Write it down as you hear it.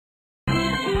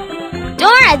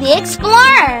Dora the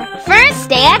Explorer! First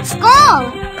day at school!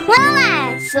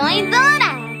 Hola, soy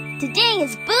Dora! Today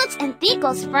is Boots and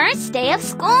Tico's first day of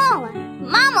school!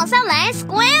 Vamos a la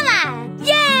escuela!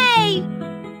 Yay!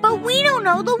 But we don't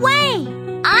know the way!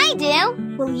 I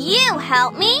do! Will you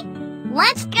help me?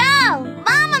 Let's go!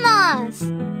 Vámonos!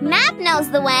 Map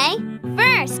knows the way!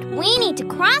 First, we need to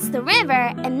cross the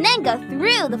river and then go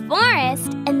through the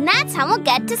forest, and that's how we'll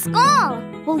get to school.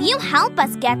 Will you help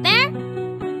us get there?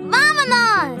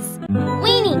 Vámonos!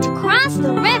 We need to cross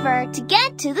the river to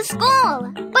get to the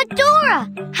school. But Dora,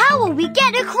 how will we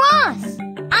get across?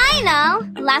 I know!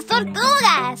 Las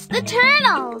tortugas, the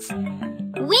turtles.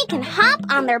 We can hop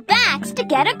on their backs to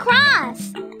get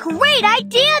across. Great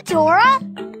idea, Dora!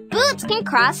 Boots can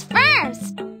cross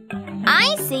first.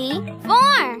 I see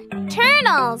 4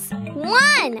 turtles.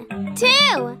 1,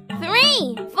 2,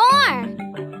 3, 4.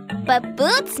 But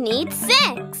Boots needs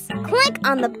 6. Click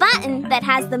on the button that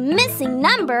has the missing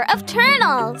number of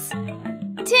turtles.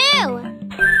 2.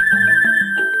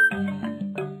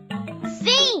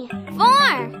 See,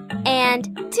 4 and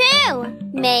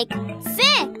 2 make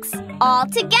 6 all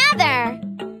together.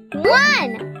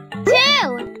 1,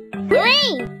 2,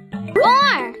 3,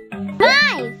 4,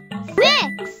 5,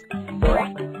 6.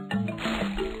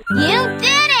 You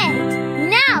did it!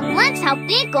 Now let's help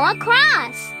Tico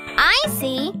across. I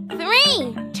see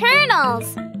 3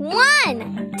 turtles.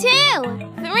 1, 2,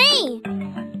 3.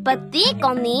 But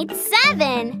Tico needs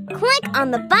 7. Click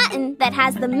on the button that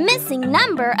has the missing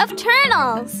number of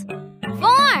turtles.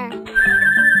 4.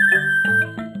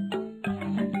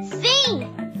 See,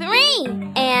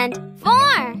 3 and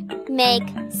 4 make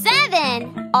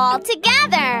 7 all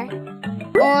together.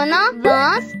 1,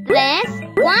 2,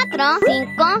 3, 4,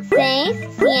 5,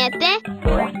 6,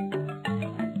 7.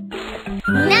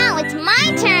 Now it's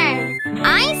my turn.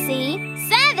 I see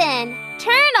 7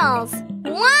 turtles.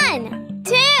 1,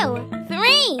 2,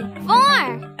 3,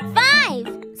 4, 5,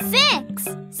 6,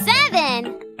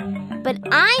 7. But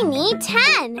I need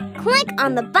 10. Click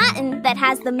on the button that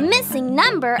has the missing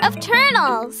number of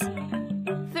turtles. 3.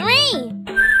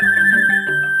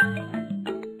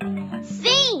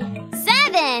 See,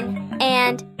 7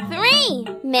 and 3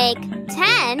 make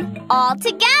 10 all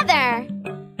together.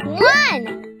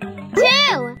 1,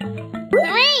 2,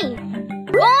 3,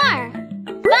 4,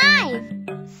 5,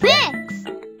 6,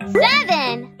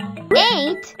 7,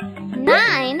 8,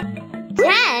 9,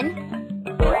 10.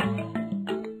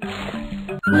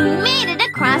 We made it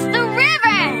across the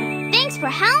river! Thanks for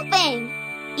helping!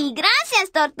 Y gracias,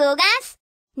 tortugas!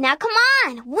 Now come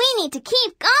on, we need to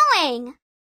keep going!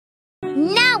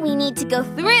 Now we need to go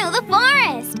through the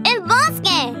forest, el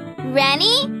bosque!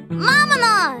 Ready?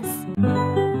 Vámonos!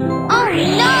 Oh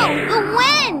no! The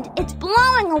wind! It's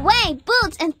blowing away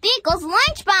Boots and Tico's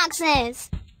lunchboxes!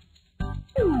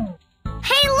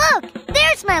 Hey, look!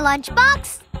 There's my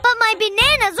lunchbox! But my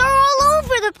bananas are all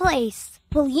over the place!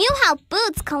 Will you help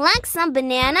Boots collect some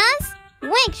bananas?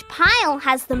 Which pile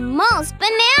has the most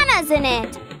bananas in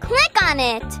it? Click on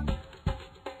it!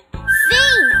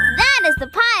 See! That is the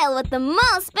pile with the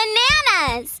most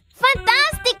bananas!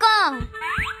 Fantástico!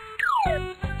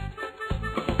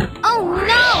 Oh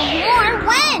no! More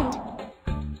wind!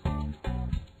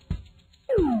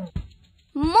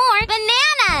 More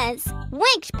bananas!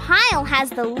 Which pile has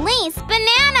the least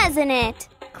bananas in it?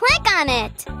 Click on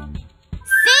it!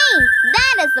 See!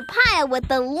 That is the pile with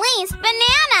the least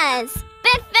bananas!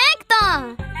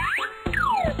 Perfecto!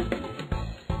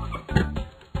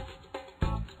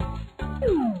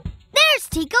 There's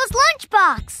Tico's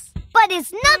lunchbox! But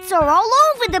his nuts are all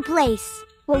over the place!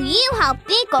 Will you help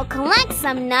Tico collect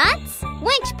some nuts?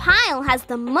 Which pile has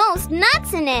the most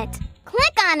nuts in it?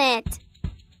 Click on it!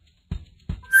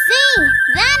 See!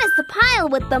 That is the pile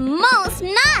with the most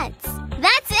nuts!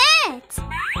 That's it!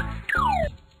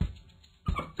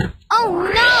 Oh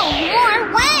no!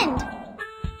 More wind!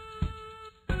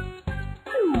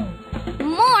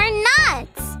 More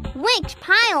nuts! Which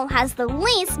pile has the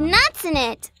least nuts in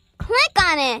it? Click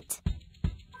on it!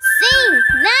 See!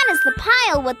 That is the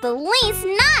pile with the least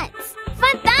nuts!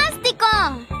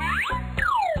 Fantástico!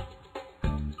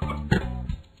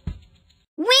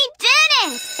 We did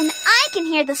it! And I can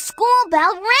hear the school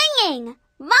bell ringing!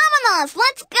 Vámonos!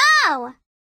 Let's go!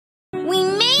 We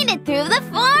made it through the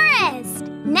forest!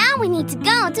 Now we need to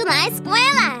go to la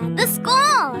escuela, the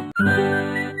school!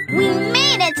 We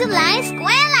made it to la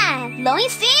escuela! ¡Lo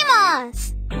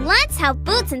hicimos! Let's help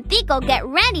Boots and Tico get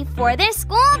ready for their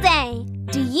school day!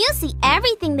 Do you see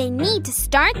everything they need to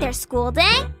start their school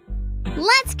day?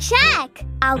 Let's check!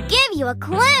 I'll give you a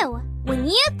clue! When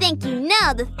you think you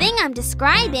know the thing I'm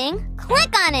describing,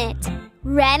 click on it!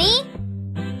 Ready?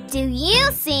 Do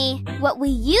you see what we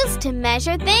use to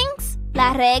measure things?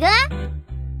 La regla?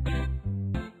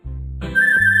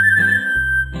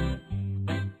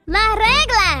 La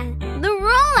regla! The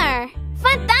ruler!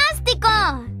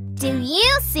 Fantástico! Do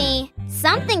you see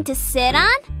something to sit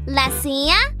on? La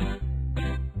silla?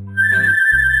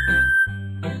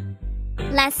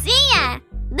 La silla!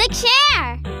 The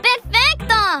chair!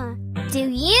 Perfecto! Do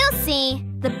you see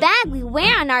the bag we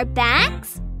wear on our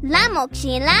backs? La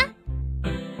mochila?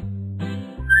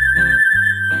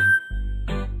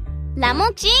 La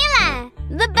mochila!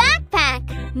 The backpack!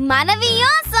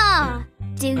 Maravilloso!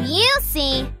 Do you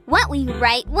see what we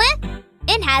write with?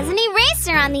 It has an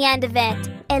eraser on the end of it.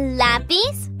 El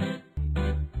lápiz?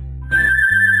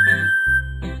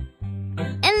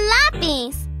 El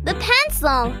lápiz! The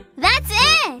pencil! That's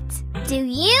it! Do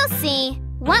you see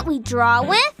what we draw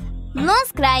with?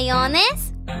 Los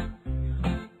crayones?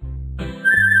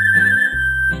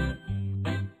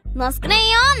 Los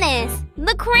crayones!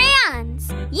 The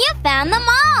crayons! You found them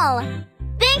all!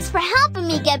 Thanks for helping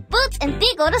me get Boots and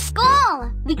Tico to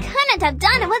school! We couldn't have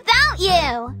done it without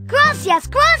you! Gracias,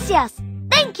 gracias!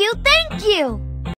 Thank you, thank you!